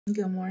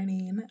Good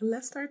morning.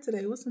 Let's start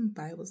today with some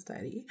Bible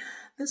study.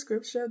 The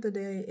scripture of the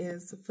day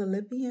is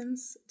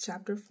Philippians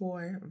chapter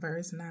 4,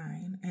 verse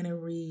 9, and it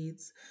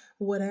reads,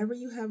 "Whatever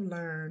you have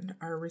learned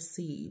or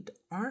received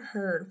or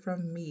heard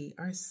from me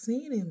or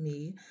seen in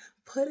me,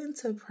 put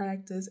into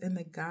practice, and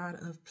the God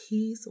of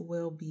peace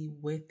will be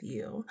with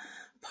you."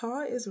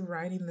 Paul is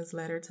writing this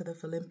letter to the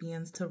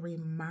Philippians to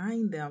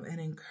remind them and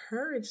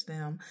encourage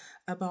them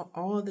about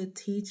all the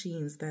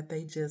teachings that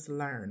they just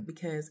learned,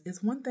 because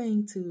it's one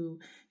thing to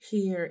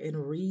hear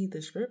and read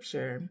the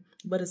scripture,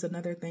 but it's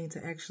another thing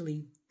to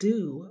actually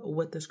do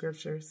what the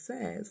scripture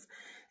says.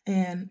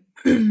 And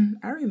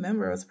I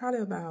remember it was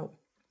probably about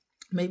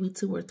maybe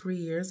 2 or 3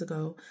 years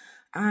ago,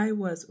 I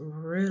was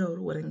riddled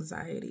with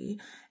anxiety.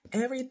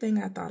 Everything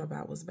I thought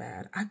about was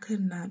bad. I could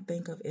not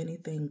think of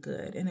anything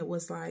good. And it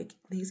was like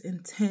these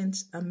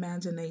intense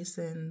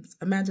imaginations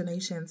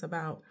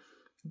about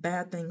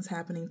bad things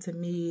happening to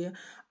me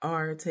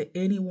or to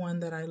anyone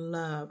that I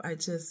love. I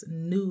just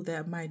knew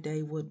that my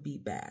day would be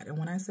bad. And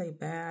when I say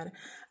bad,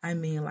 I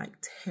mean like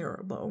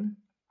terrible.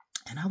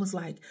 And I was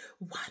like,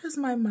 why does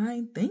my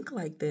mind think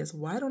like this?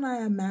 Why don't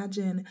I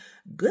imagine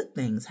good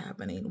things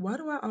happening? Why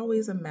do I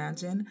always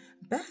imagine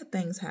bad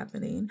things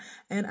happening?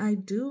 And I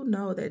do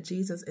know that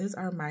Jesus is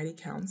our mighty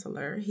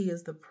counselor. He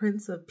is the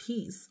Prince of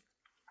Peace.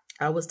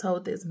 I was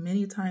told this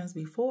many times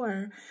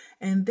before,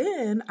 and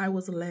then I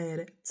was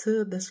led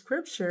to the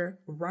scripture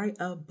right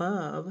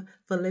above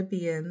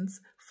Philippians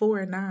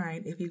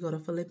 4:9. If you go to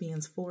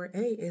Philippians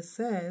 4:8, it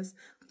says,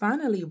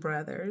 "Finally,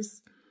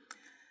 brothers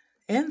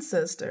and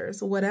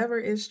sisters, whatever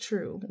is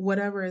true,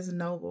 whatever is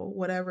noble,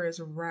 whatever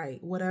is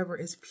right, whatever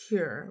is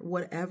pure,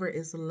 whatever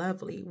is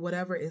lovely,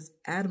 whatever is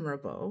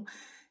admirable,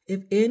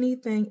 if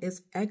anything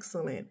is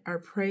excellent or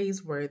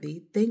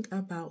praiseworthy, think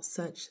about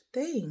such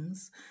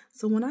things."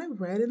 So when I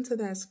read into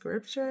that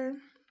scripture,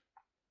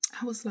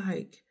 I was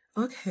like,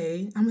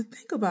 okay, I'm going to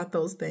think about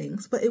those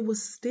things. But it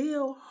was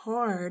still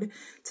hard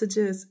to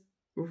just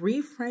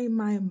reframe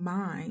my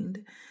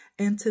mind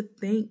and to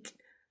think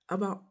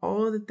about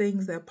all the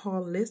things that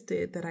Paul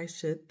listed that I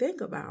should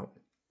think about.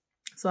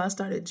 So I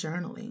started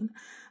journaling.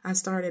 I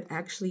started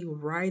actually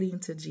writing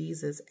to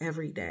Jesus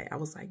every day. I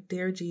was like,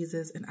 "Dear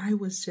Jesus," and I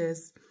was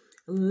just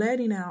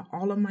letting out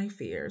all of my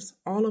fears,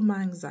 all of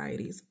my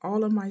anxieties,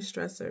 all of my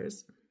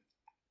stressors.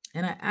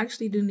 And I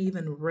actually didn't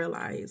even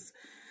realize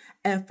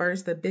at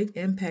first the big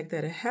impact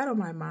that it had on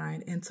my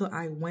mind until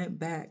I went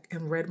back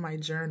and read my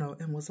journal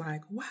and was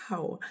like,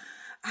 wow,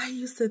 I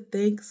used to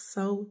think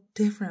so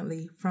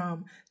differently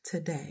from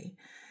today.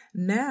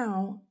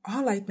 Now,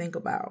 all I think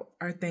about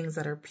are things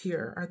that are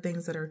pure, are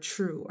things that are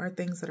true, are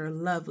things that are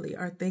lovely,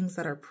 are things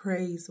that are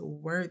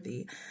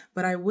praiseworthy.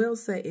 But I will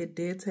say it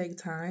did take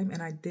time,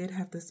 and I did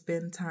have to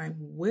spend time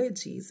with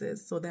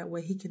Jesus so that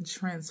way he can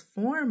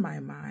transform my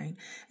mind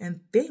and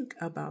think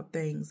about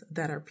things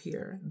that are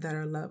pure, that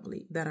are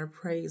lovely, that are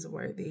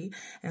praiseworthy.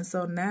 And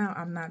so now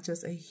I'm not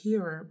just a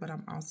hearer, but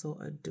I'm also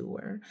a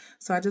doer.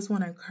 So I just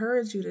want to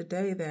encourage you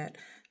today that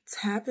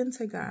tap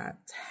into God,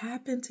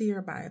 tap into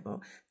your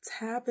Bible,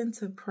 tap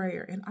into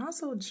prayer, and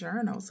also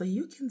journal so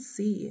you can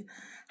see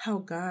how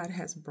God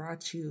has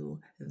brought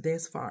you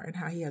this far and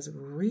how he has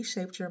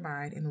reshaped your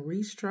mind and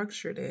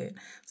restructured it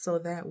so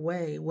that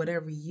way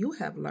whatever you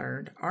have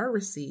learned or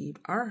received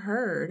or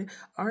heard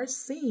or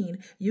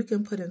seen, you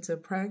can put into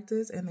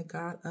practice, and the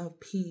God of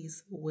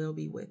peace will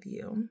be with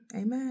you.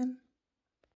 Amen.